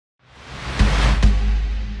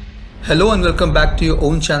Hello and welcome back to your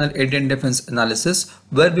own channel Indian Defense Analysis,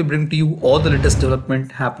 where we bring to you all the latest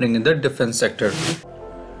development happening in the defense sector.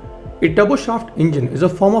 A turboshaft engine is a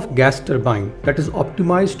form of gas turbine that is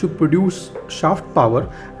optimized to produce shaft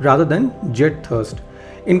power rather than jet thrust.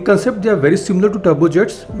 In concept, they are very similar to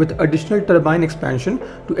turbojets with additional turbine expansion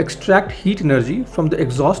to extract heat energy from the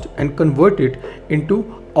exhaust and convert it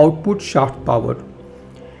into output shaft power.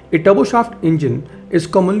 A turboshaft engine is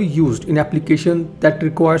commonly used in applications that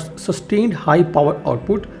requires sustained high power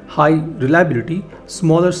output, high reliability,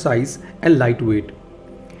 smaller size and lightweight.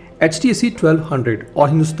 HTSE-1200 or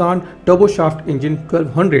Hindustan Turbo Shaft Engine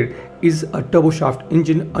 1200 is a turboshaft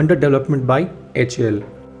engine under development by HAL.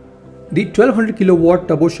 The 1200 kilowatt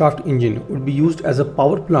turboshaft engine would be used as a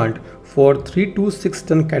power plant for 3 to 6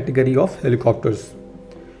 ton category of helicopters.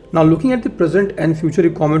 Now, looking at the present and future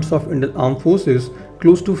requirements of Indian Armed Forces,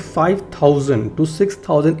 close to 5,000 to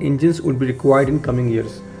 6,000 engines would be required in coming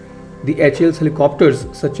years. The HALs helicopters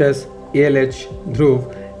such as ALH,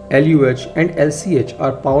 Dhruv, LUH and LCH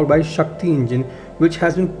are powered by Shakti engine, which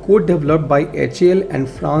has been co-developed by HAL and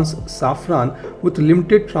France Safran with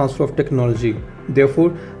limited transfer of technology. Therefore,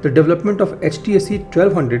 the development of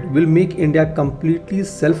HTSE-1200 will make India completely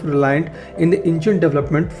self-reliant in the engine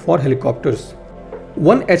development for helicopters.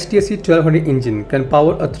 One HTSE-1200 engine can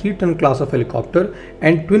power a 3-ton class of helicopter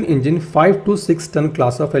and twin engine 5 to 6-ton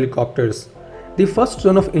class of helicopters. The first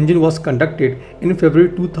run of engine was conducted in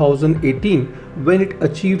February 2018 when it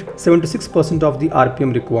achieved 76% of the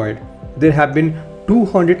RPM required. There have been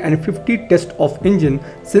 250 tests of engine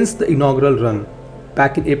since the inaugural run.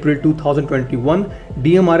 Back in April 2021,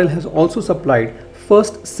 DMRL has also supplied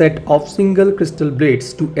first set of single crystal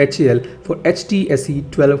blades to HAL for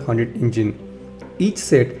HTSE-1200 engine. Each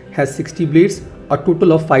set has 60 blades, a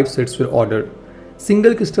total of 5 sets were ordered.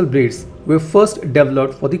 Single crystal blades were first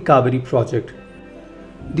developed for the Kaveri project.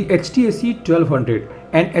 The HTSE-1200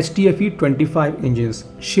 and HTFE-25 engines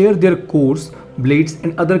share their cores, blades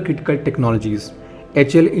and other critical technologies.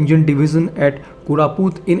 HAL Engine Division at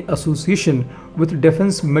Koraput in association with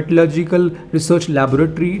Defense Metallurgical Research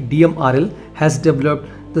Laboratory DMRL has developed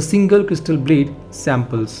the single crystal blade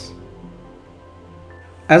samples.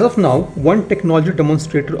 As of now, one technology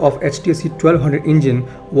demonstrator of HTSE-1200 engine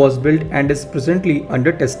was built and is presently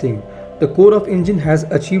under testing. The core of engine has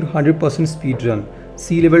achieved 100% speed run.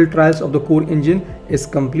 Sea level trials of the core engine is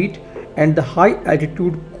complete and the high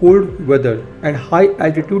altitude cold weather and high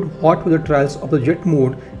altitude hot weather trials of the jet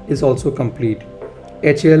mode is also complete.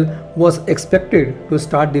 HAL was expected to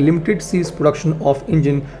start the limited series production of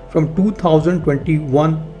engine from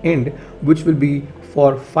 2021 end, which will be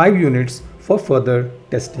for 5 units for further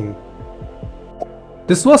testing.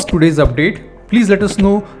 This was today's update. Please let us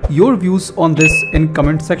know your views on this in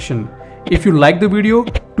comment section. If you like the video,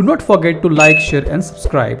 do not forget to like, share and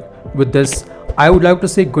subscribe. With this, I would like to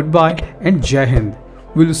say goodbye and Jai Hind.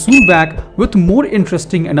 We will soon back with more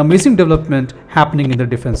interesting and amazing development happening in the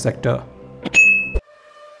defense sector.